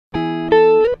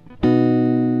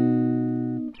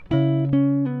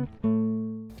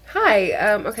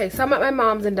Hi, okay, so I'm at my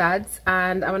mom's and dad's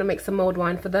and I'm gonna make some mulled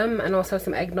wine for them and also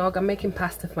some eggnog. I'm making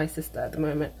pasta for my sister at the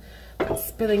moment. It's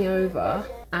spilling over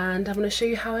and I'm gonna show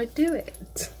you how I do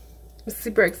it. I'm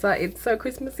super excited, so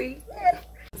Christmassy.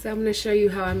 So I'm gonna show you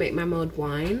how I make my mulled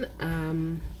wine.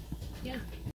 Yeah.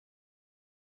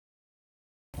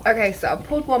 Okay, so I've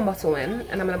poured one bottle in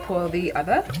and I'm gonna pour the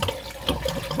other.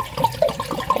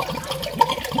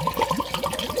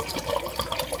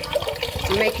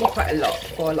 I'm making quite a lot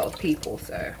for a lot of people,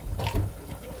 so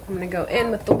I'm gonna go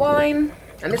in with the wine.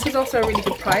 And this is also a really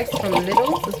good price from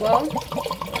Lidl as well.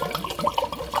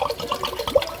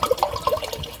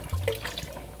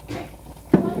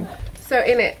 So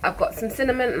in it, I've got some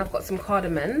cinnamon and I've got some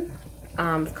cardamom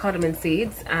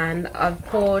seeds, and I've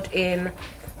poured in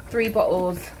 3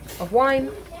 bottles of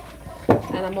wine.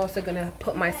 And I'm also gonna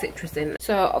put my citrus in.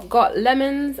 So I've got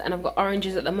lemons and I've got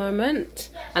oranges at the moment,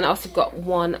 and I also got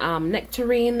one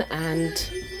nectarine, and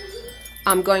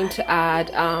I'm going to add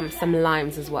some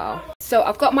limes as well. So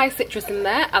I've got my citrus in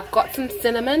there, I've got some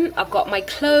cinnamon, I've got my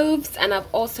cloves, and I've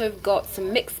also got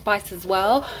some mixed spice as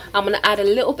well. I'm gonna add a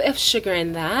little bit of sugar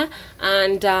in there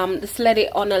and just let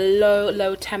it on a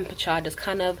low temperature, just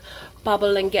kind of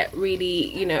bubble and get really,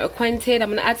 you know, acquainted. I'm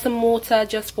gonna add some water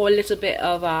just for a little bit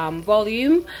of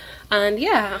volume, and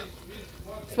yeah,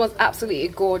 it smells absolutely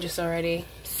gorgeous already.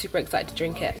 Super excited to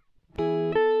drink it.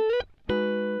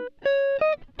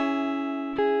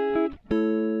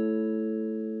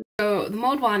 So the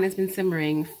mulled wine has been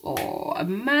simmering for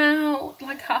about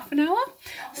like half an hour,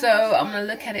 so I'm gonna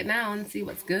look at it now and see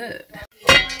what's good.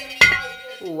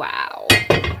 Wow,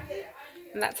 and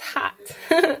that's hot.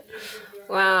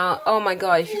 Wow, oh my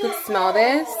god, if you could smell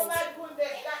this.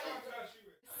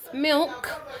 Milk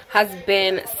has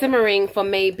been simmering for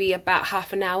maybe about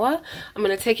half an hour. I'm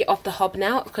going to take it off the hob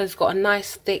now because it's got a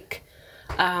nice thick,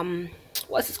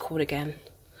 what's this called again?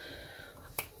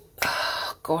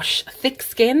 Oh, gosh, thick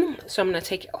skin. So I'm going to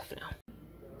take it off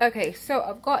now. Okay, so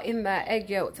I've got in there egg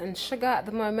yolks and sugar at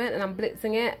the moment and I'm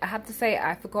blitzing it. I have to say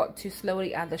I forgot to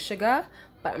slowly add the sugar,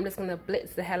 but I'm just going to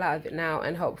blitz the hell out of it now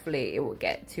and hopefully it will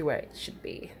get to where it should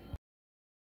be.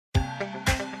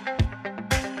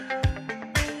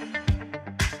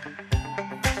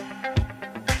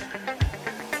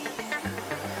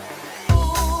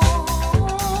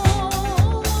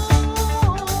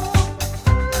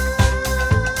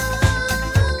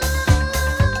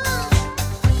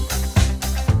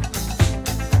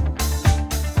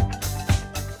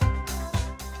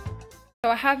 So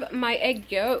I have my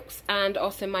egg yolks and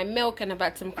also my milk, and I've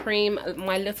had some cream.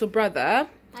 My little brother,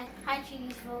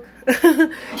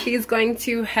 he's going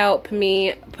to help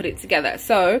me put it together.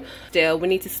 So still we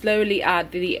need to slowly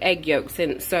add the egg yolks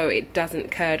in so it doesn't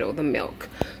curdle the milk.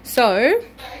 So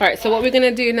alright, so what we're going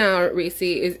to do now, Reese,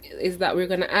 is that we're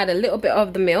going to add a little bit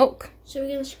of the milk. So we're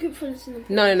going to scoop from this in the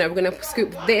No, we're going to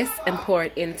scoop this and pour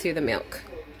it into the milk.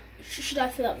 Should I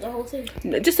fill up the whole thing?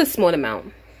 No, just a small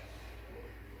amount.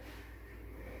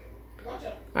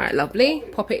 Alright, lovely.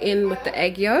 Pop it in with the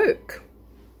egg yolk.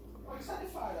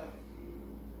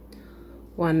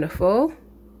 Wonderful.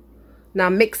 Now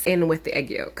mix in with the egg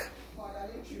yolk.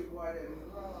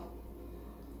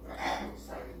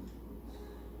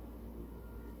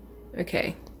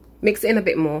 Okay, mix in a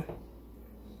bit more.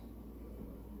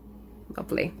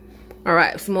 Lovely.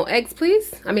 Alright, some more eggs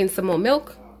please. I mean some more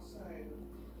milk.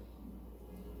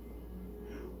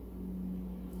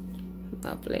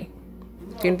 Lovely.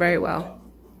 Doing very well.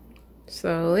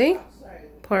 Slowly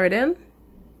pour it in.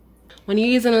 When you're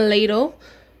using a ladle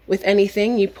with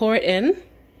anything, you pour it in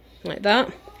like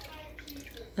that,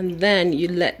 and then you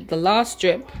let the last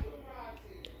drip,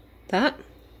 that,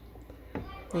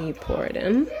 then you pour it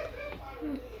in,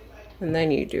 and then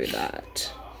you do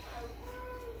that.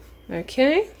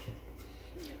 Okay,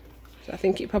 so I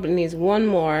think it probably needs one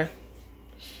more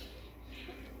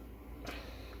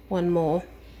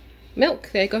milk.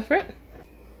 There you go for it.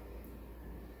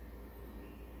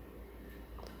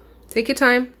 Take your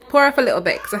time. Pour off a little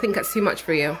bit because I think that's too much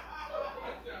for you.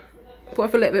 Pour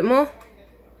off a little bit more.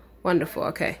 Wonderful.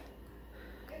 Okay.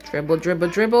 Dribble, dribble,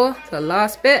 dribble. The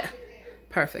last bit.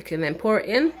 Perfect. And then pour it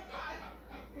in.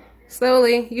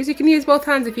 Slowly. You can use both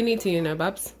hands if you need to, you know,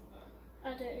 Babs.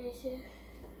 I don't need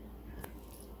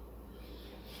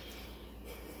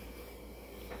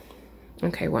to.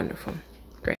 Okay, wonderful.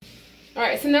 Great.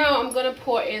 Alright, so now I'm going to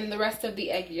pour in the rest of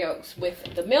the egg yolks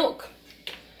with the milk.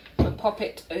 And pop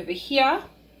it over here.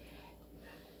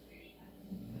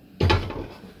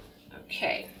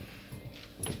 Okay.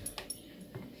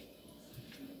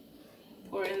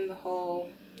 Pour in the whole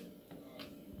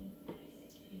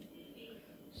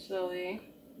slowly.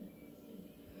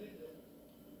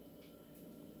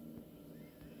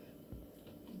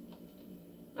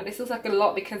 And this looks like a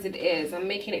lot because it is. I'm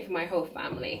making it for my whole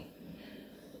family,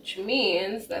 which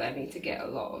means that I need to get a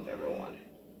lot of everyone.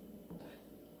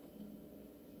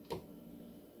 Oh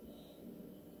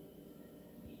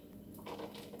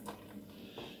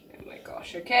my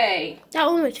gosh, okay. That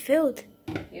almost filled.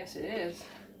 Yes, it is.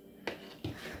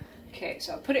 Okay,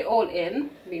 so I'll put it all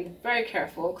in, being very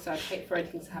careful because I'd hate for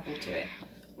anything to happen to it.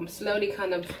 I'm slowly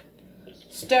kind of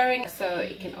stirring so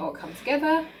it can all come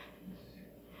together.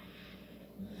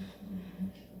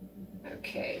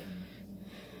 Okay.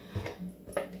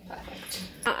 Perfect.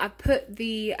 I put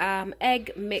the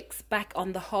egg mix back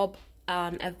on the hob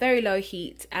on a very low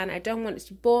heat, and I don't want it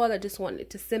to boil, I just want it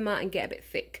to simmer and get a bit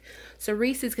thick. So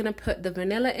Reese is going to put the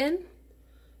vanilla in.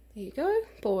 There you go,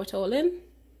 pour it all in.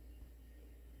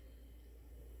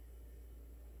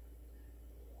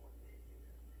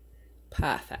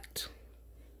 Perfect.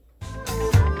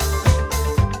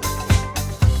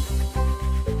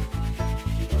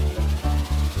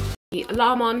 The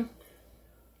alarm on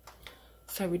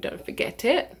so we don't forget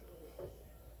it.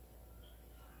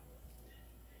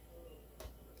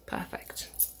 Perfect.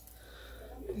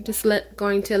 I'm just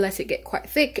going to let it get quite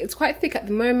thick. It's quite thick at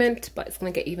the moment, but it's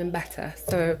going to get even better.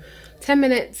 So 10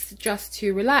 minutes just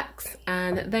to relax,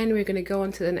 and then we're going to go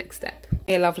on to the next step.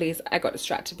 Hey lovelies, I got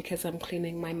distracted because I'm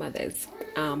cleaning my mother's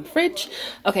fridge.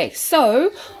 Okay,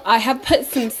 so I have put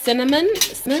some cinnamon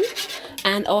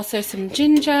and also some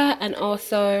ginger and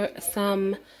also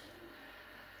some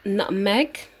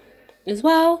nutmeg as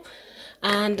well,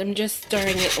 and I'm just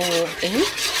stirring it all in.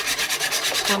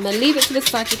 I'm going to leave it to the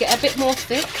side to get a bit more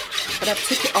thick, but I've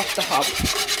took it off the hob.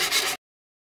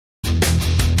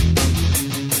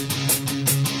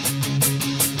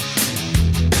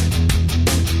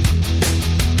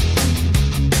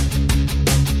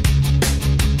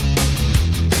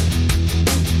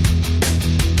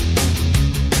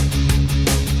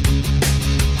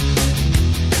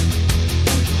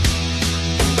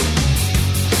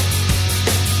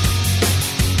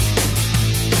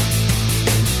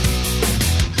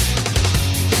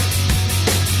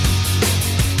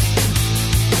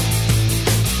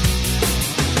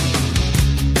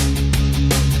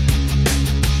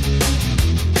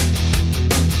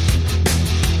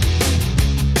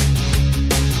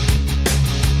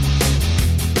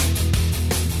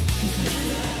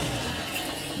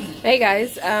 Hey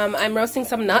guys, I'm roasting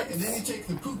some nuts and then you take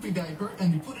the poopy diaper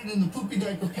and you put it in the poopy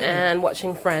diaper pan. and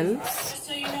watching Friends.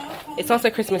 It's also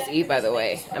Christmas Eve, by the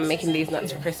way. I'm making these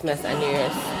nuts for Christmas and New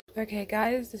Year's. Okay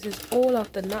guys, this is all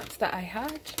of the nuts that I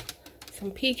had.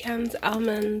 Some pecans,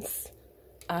 almonds,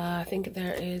 I think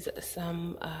there is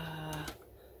some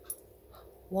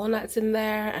walnuts in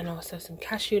there, and also some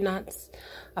cashew nuts.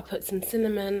 I put some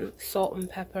cinnamon, salt and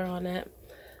pepper on it,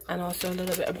 and also a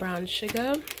little bit of brown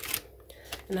sugar.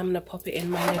 And I'm gonna pop it in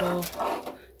my little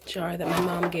jar that my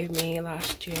mom gave me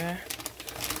last year.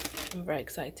 I'm very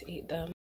excited to eat them.